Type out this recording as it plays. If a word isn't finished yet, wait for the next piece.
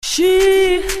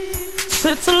She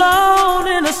sits alone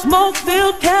in a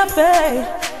smoke-filled cafe,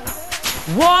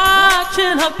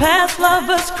 watching her past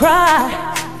lovers cry.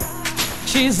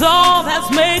 She's all that's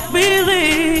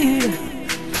make-believe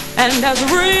and as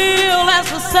real as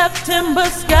the September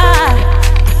sky.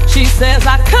 She says,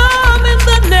 I come in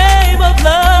the name of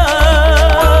love.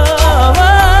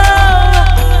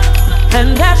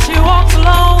 And as she walks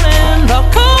alone in the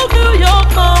cold New York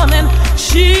morning,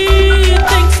 she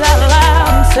thinks out loud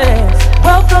and says,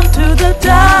 welcome to the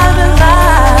diamond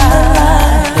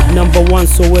life. The number one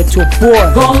Soweto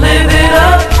boy. Gonna live it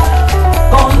up,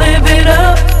 gonna live it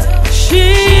up.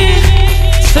 She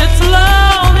sits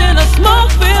alone in a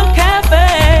smoke-filled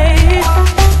cafe,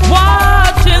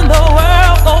 watching the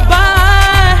world go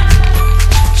by.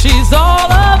 She's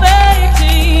all of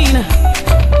 18.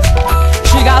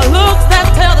 She got looks that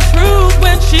tell the truth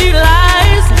when she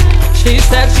lies. She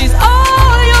said she's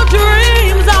all your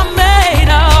dreams are made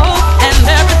of, and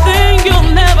everything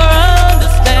you'll never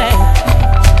understand.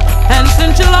 And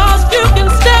since you're lost, you can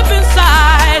step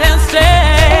inside and stay.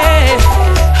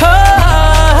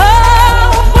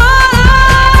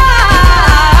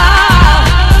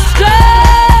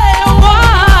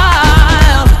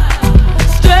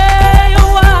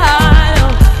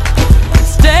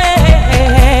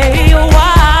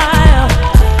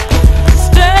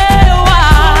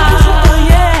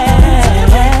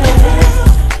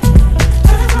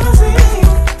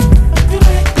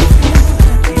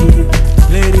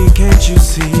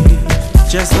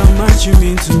 Just how much you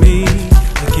mean to me.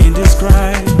 I can't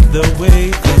describe the way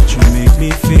that you make me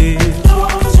feel.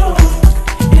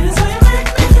 It is how you make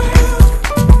me feel.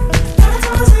 Every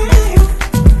time I see you,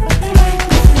 you make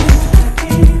me feel happy.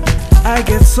 I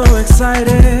get so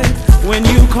excited when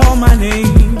you call my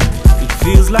name. It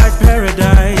feels like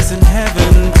paradise and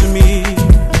heaven to me.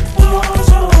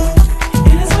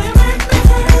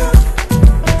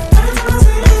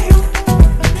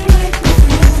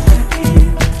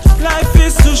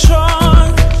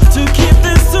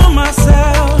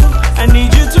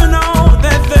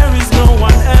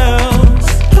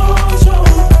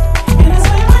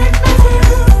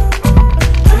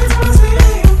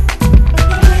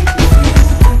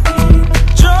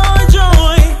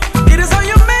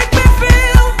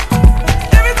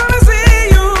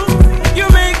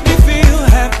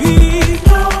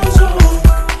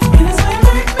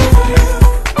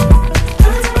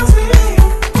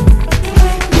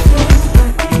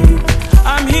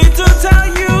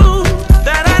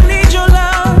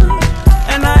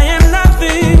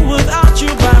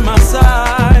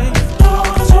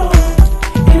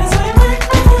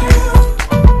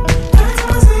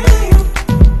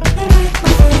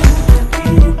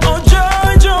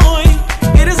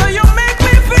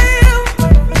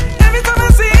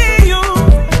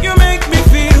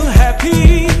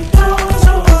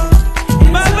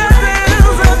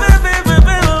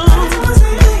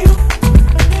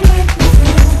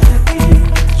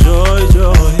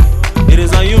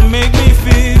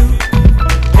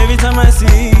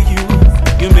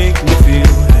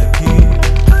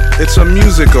 It's a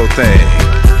musical thing.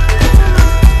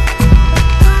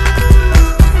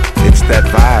 It's that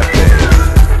vibe thing.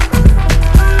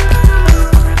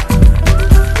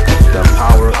 The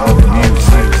power of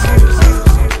music.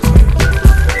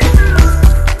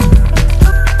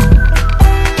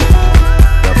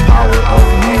 The power of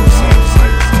music.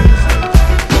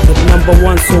 The number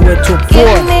one Soweto boy.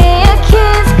 Give me a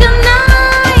kiss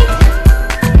goodnight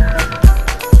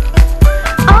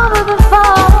over the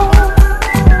phone.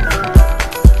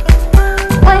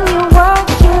 When you work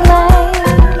too late,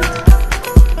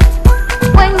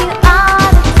 when you're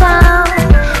out of town,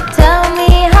 tell me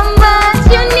how much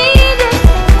you need it,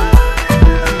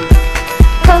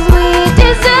 'cause we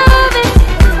deserve it.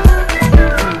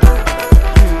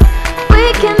 We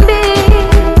can be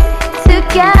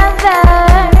together.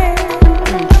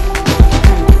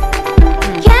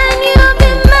 Can you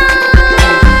be my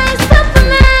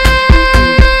Superman?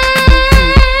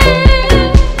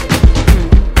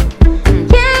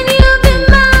 Can you be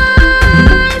my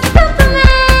Superman?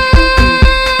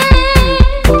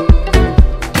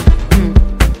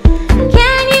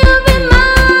 Can you be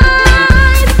my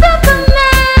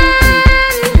Superman?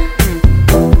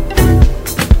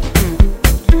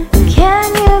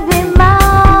 Can you be my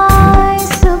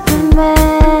Superman?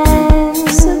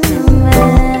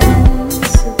 Superman,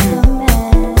 Superman.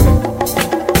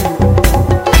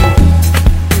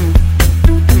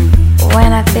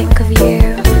 When I think of you,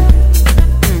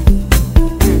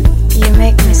 you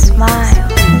make me smile,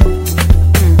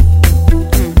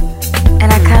 and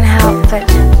I can't help but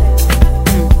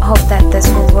hope that this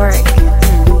will work.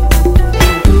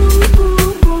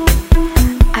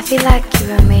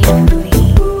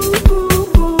 me.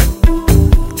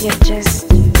 You're just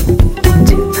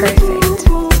too perfect.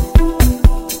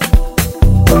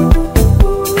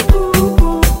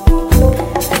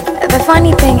 The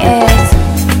funny thing is,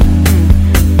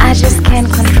 I just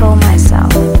can't control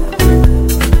myself.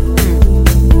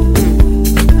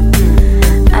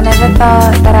 I never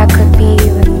thought that I could be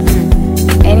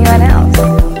with anyone else.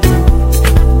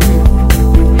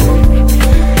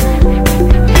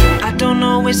 I don't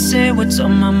always say what's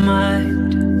on my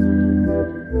mind.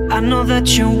 I know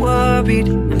that you're worried,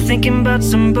 I'm thinking about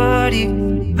somebody.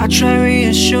 I try to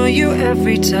reassure you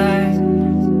every time,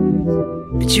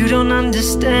 but you don't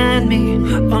understand me,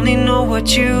 only know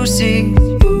what you see.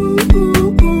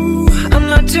 I'm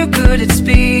not too good at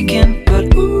speaking, but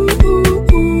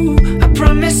I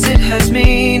promise it has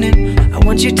meaning. I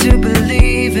want you to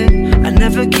believe it, I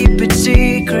never keep it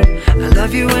secret. I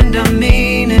love you and I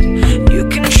mean it. You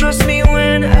can trust me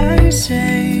when I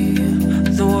say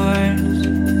the words,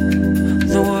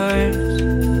 the words.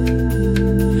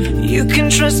 You can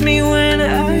trust me when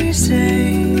I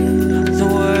say the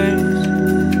words,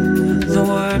 the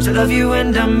words. I love you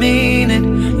and I mean it.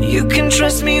 You can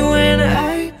trust me when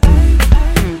I.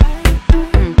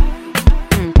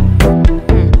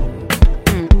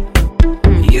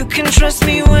 You can trust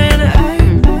me when I.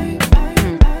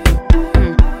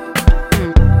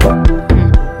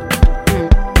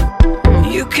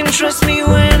 You can trust me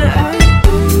when I.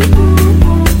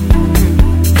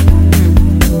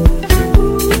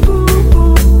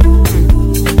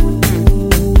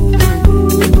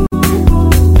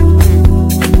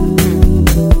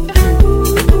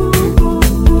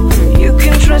 You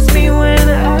can trust me when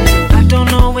I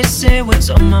don't always say what's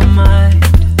on my mind.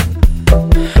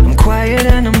 I'm quiet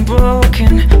and I'm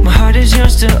broken, my heart is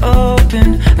yours to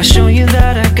open. I show you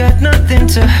that I got nothing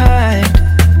to hide.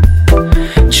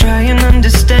 Try and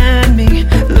understand me,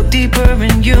 look deeper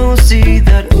and you'll see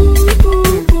that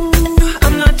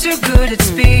I'm not too good at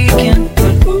speaking,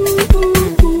 but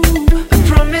I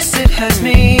promise it has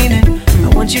meaning. I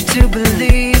want you to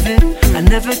believe it, I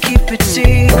never keep it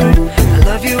secret. I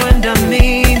love you and I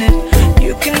mean it.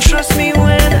 You can trust me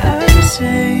when I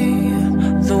say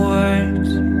the words,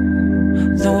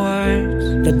 the words.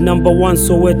 That #1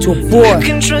 Soweto boy. You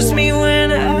can trust me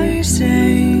when I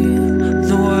say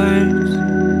the words,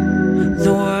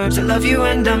 the words. I love you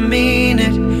and I mean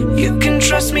it. You can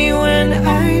trust me when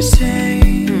I say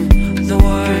the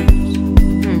words,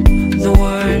 the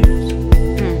words.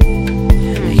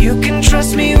 You can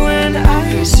trust me when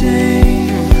I say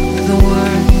the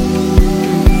words,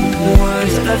 the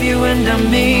words. I love you and I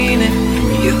mean it.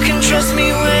 You can trust me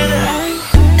when I.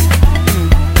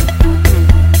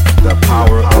 The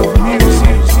power of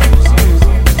music.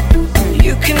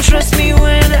 You can trust me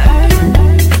when I.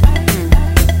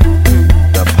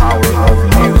 The power of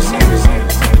music.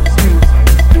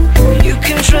 You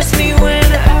can trust me when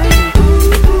I.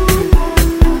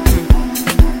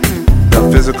 The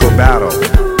physical battle.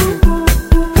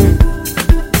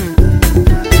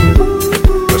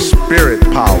 The spirit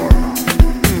power.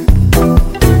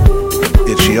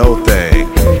 It's your thing.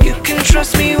 You can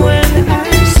trust me when I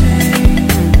say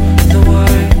the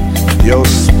words, Your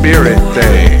spirit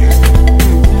thing.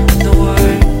 the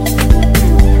words,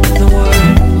 the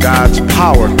words, God's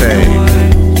power thing.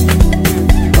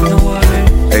 the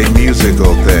words. A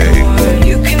musical thing.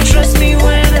 You can trust me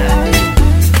when I.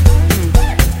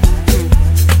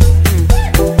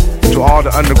 To all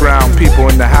the underground people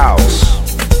in the house,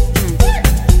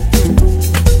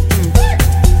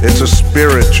 it's a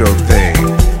spiritual thing.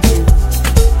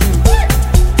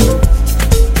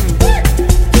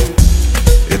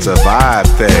 It's a vibe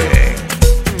thing.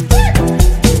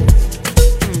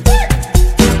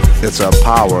 It's a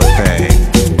power thing.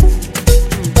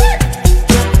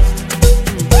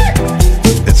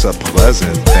 It's a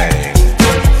pleasant thing.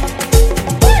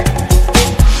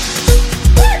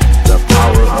 The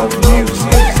power of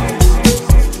music.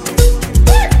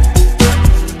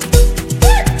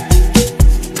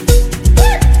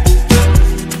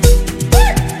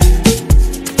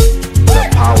 The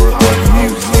power of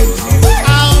music.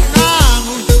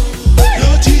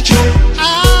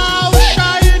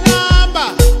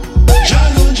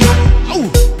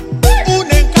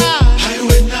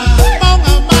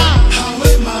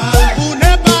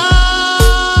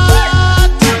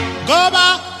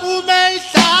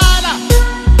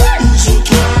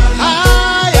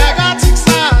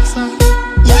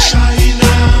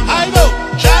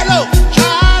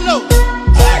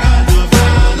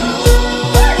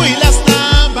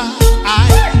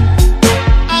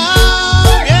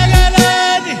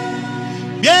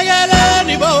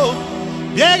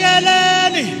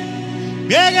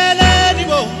 Biegeleni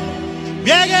bo,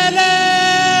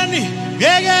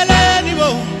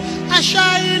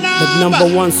 The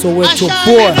number one Soweto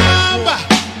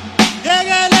boy.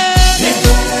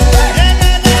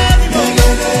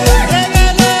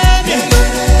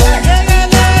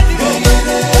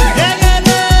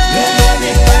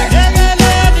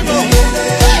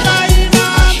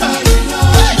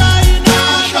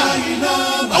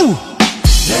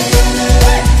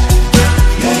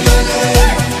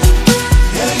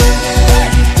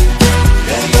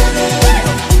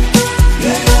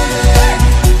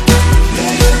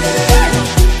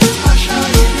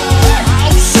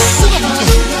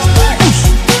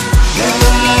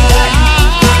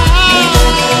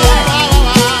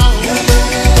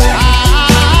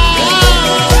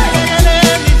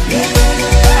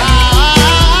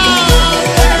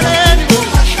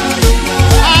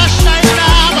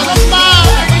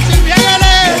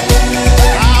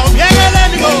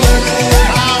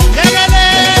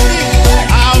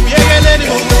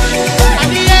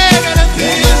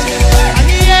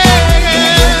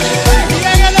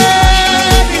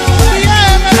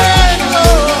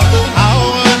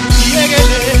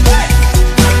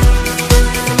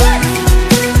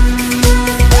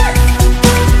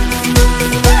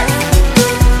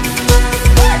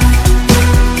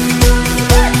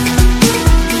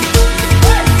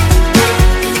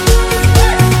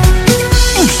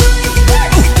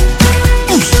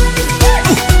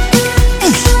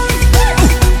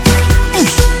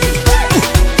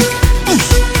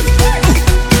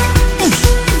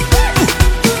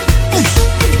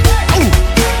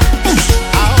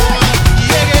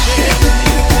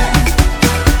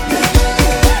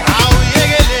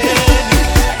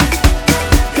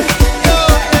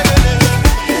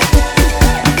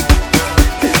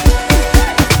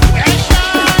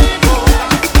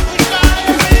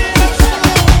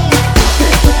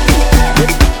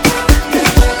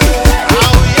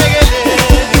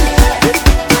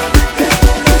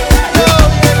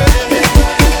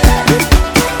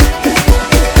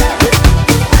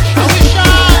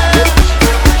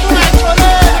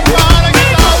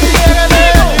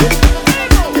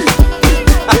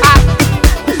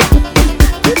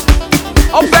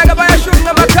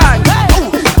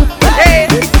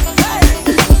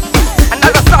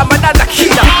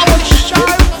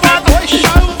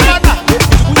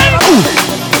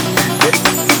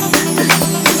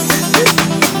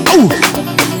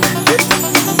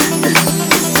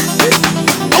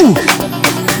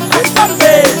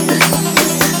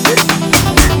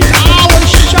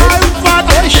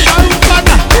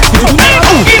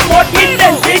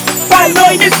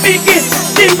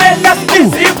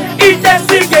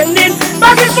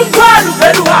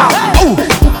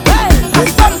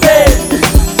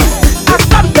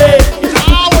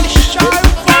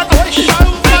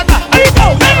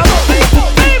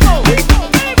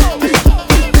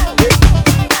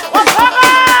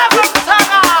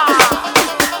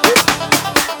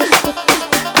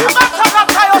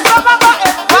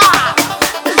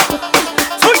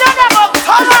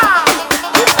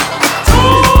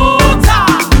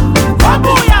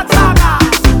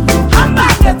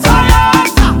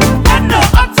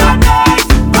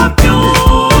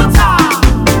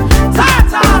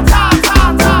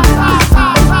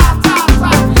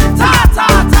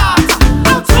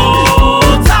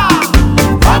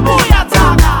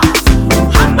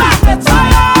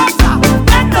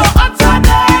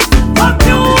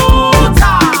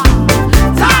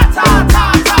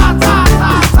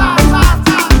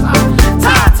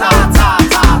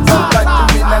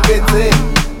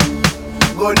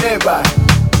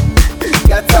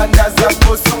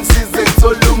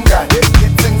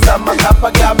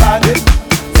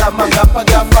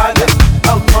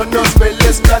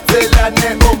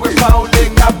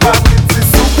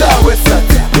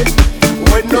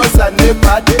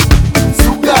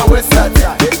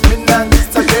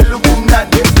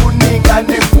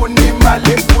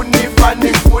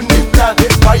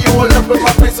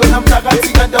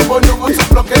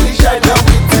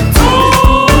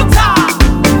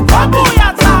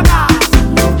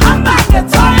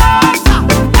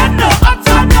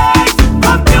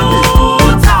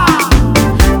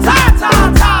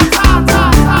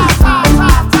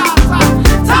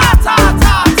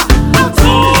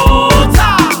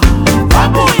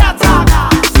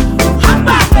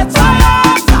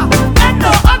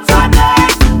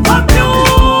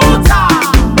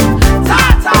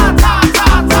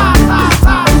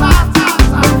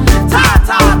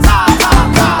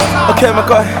 Okay, my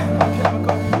guy.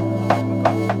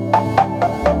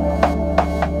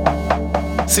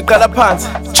 Siqala phansi.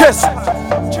 Cheers.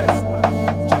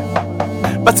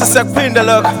 Bathi siyakuphinda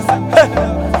lokho.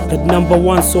 The number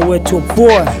one Soweto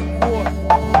boy.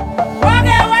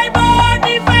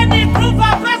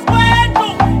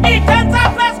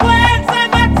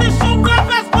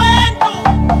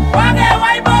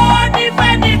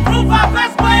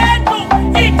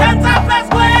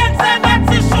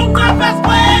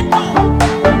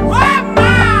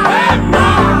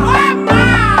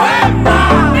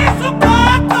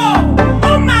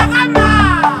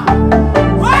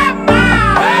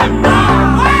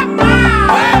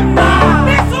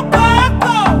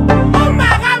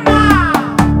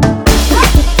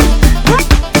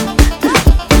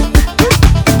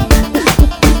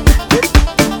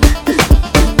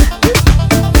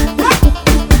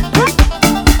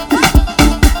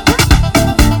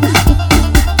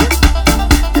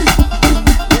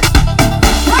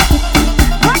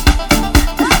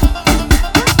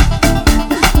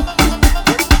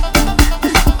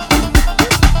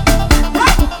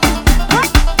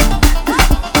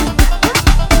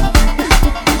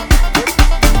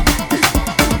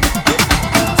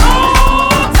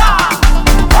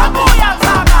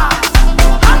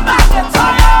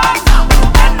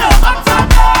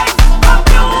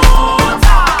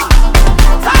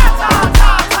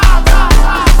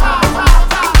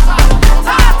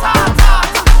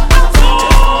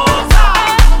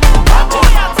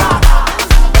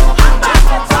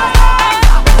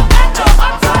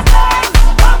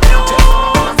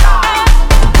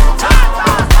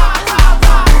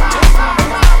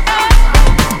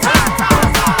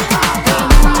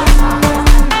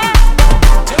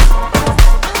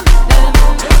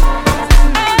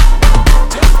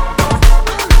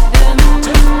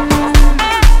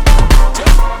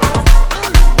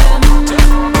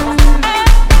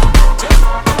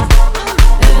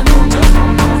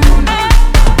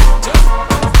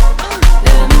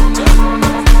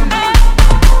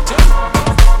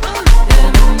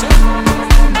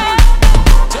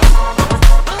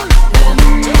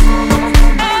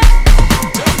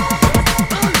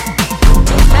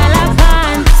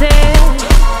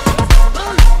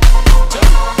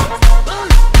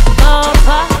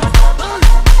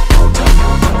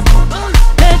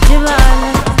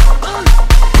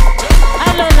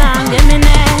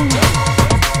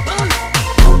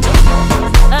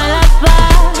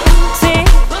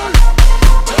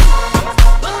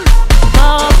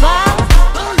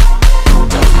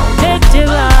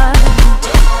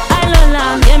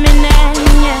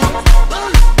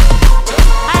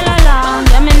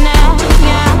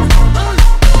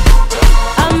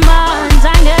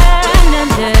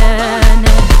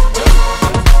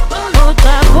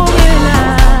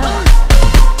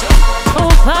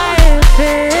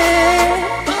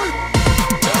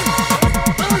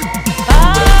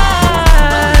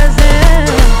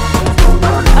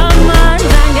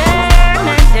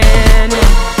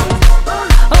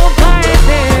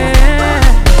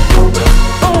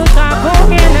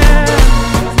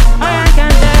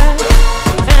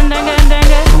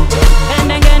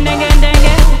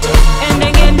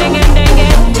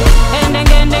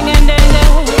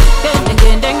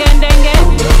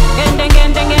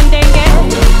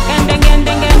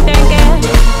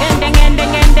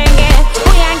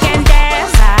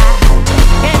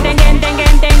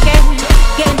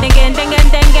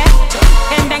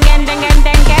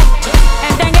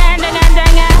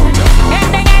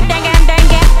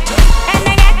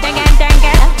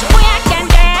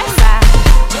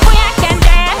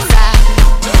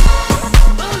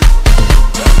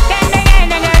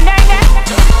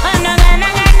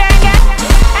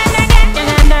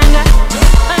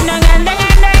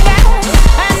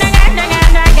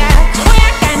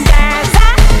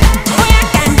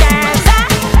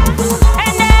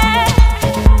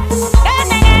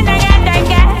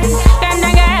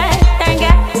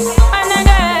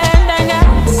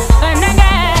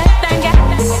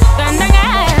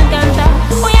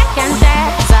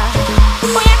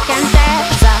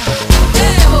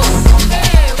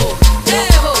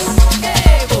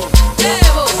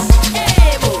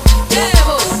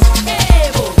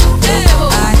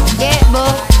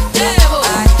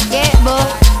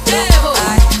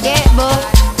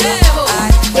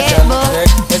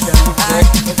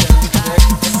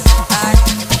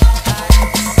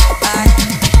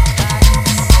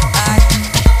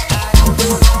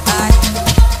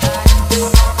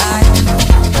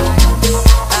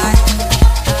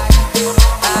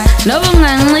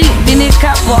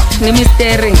 catwalk ni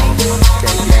mistering.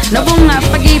 No bunga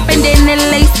pagi pendene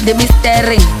lace de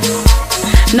mistering.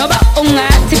 No ba unga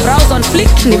ti browse on flick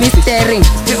ni mistering.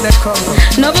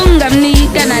 No bunga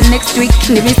mniga na next week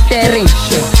ni mistering.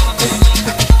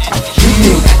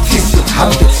 How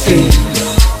to say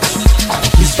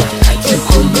this one I keep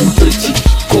calling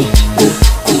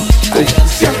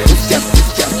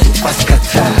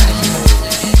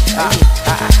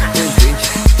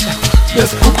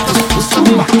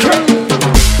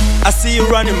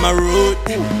running my route.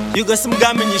 You got some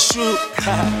gum in your shoe.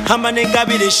 How many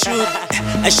gabi they shoot?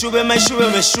 I shoot with my shoe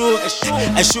with my shoe.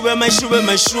 I shoot with my shoe with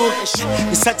my shoe.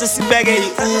 It's such a sick bag of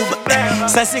Uber.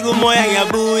 Sassy go moya ya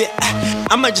boo.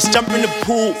 I'ma just jump in the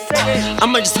pool.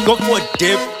 I'ma just go for a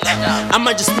dip.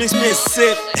 I'ma just mix me a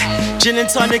sip. Gin and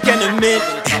tonic and a mint.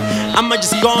 I'ma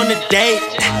just go on a date.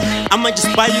 I'ma just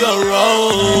buy you a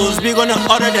rose. We gonna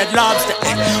order that lobster.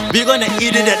 We gonna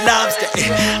eat it at lobster.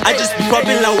 I just be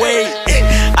popping away.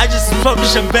 I just pop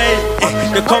champagne.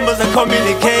 The combos are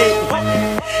communicating.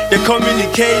 They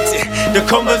communicate. The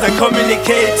combos are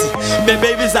communicating. The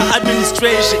babies are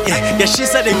administration. Yeah, she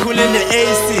said they cool in the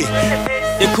AC.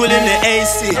 They cool in the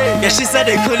AC. Yeah, she said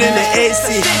they cool in the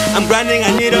AC. I'm grinding,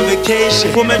 I need a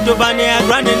vacation. Woman to Bani, I'm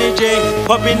grinding the J.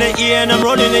 Pop in the E and I'm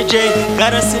rolling the J.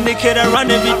 Got a syndicate, I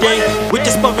run every day. With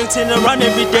this popping tin, I run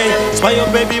every day. That's why your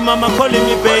baby mama calling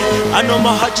me babe. I know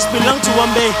my heart just belong to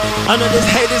one babe. I know there's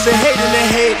haters, they hate and they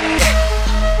hate.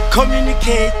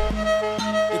 Communicate.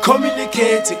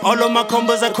 Communicating, all of my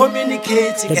combos are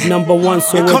communicating. That number one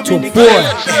Soweto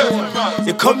boy.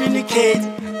 They communicate.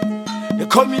 They're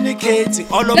communicating.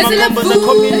 All of my combos are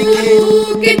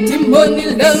communicating. Getting money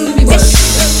lonely.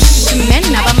 Men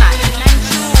never mad.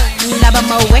 Never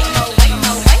my way.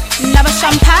 Never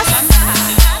champagne.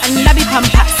 And never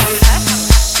pampas.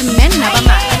 Men never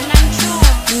mad.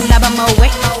 Never my way.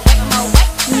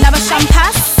 Never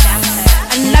champagne.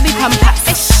 And never pampas.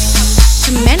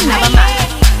 Men never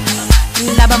mad.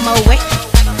 Never my way,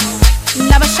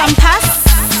 never champagne,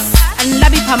 and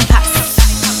never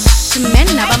pampas. Men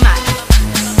never mad,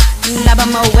 never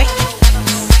my way,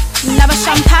 never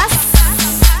champagne,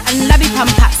 and never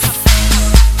pampas.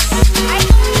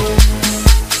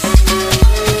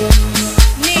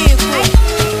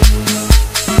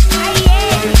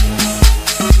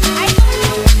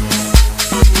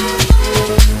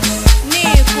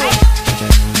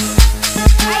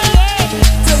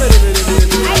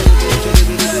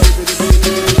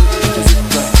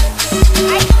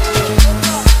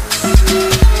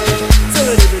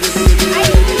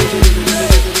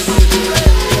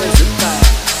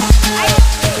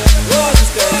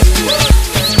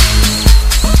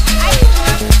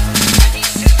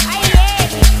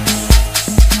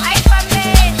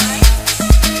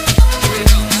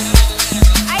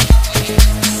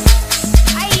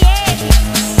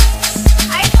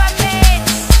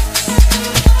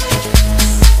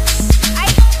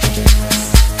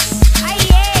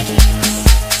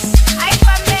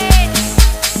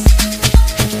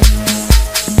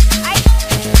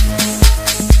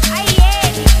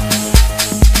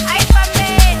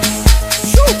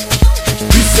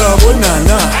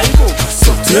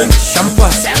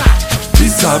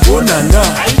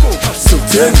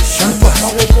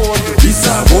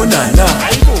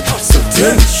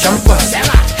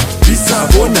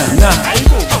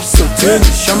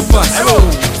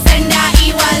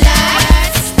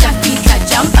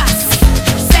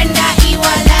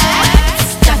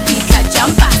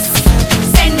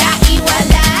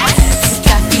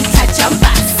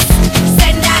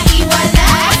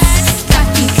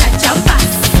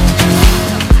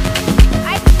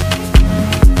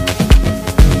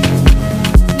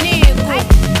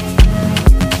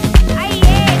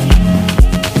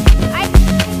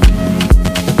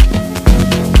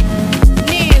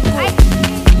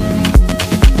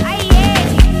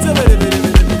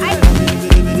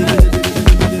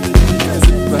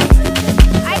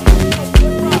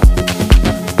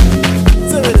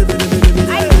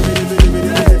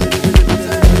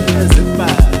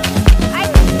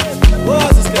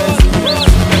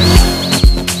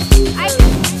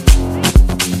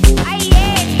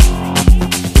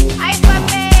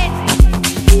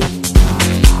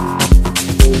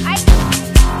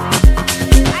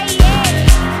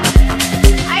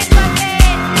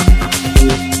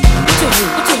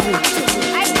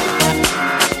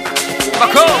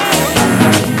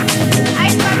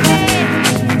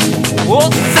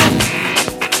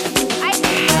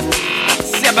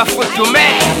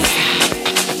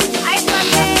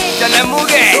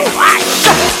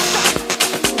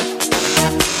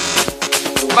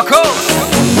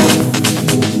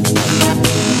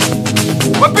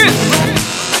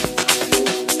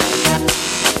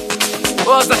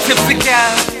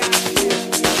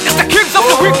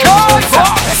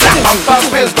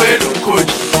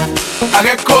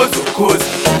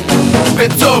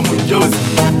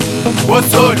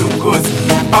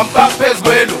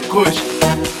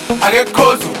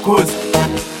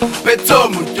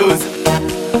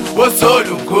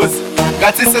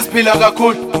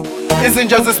 Kakhulu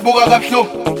izinja zisibuka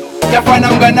kabuhlungu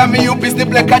yafana mnganami ubhizi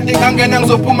black kade ngangena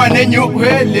ngizophuma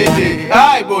nenyukwelele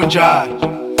hayi bonjani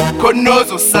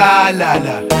khonozo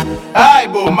salala hayi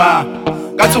boma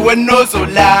ngathi wena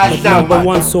ozolahla Number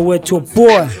one Soweto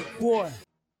boy.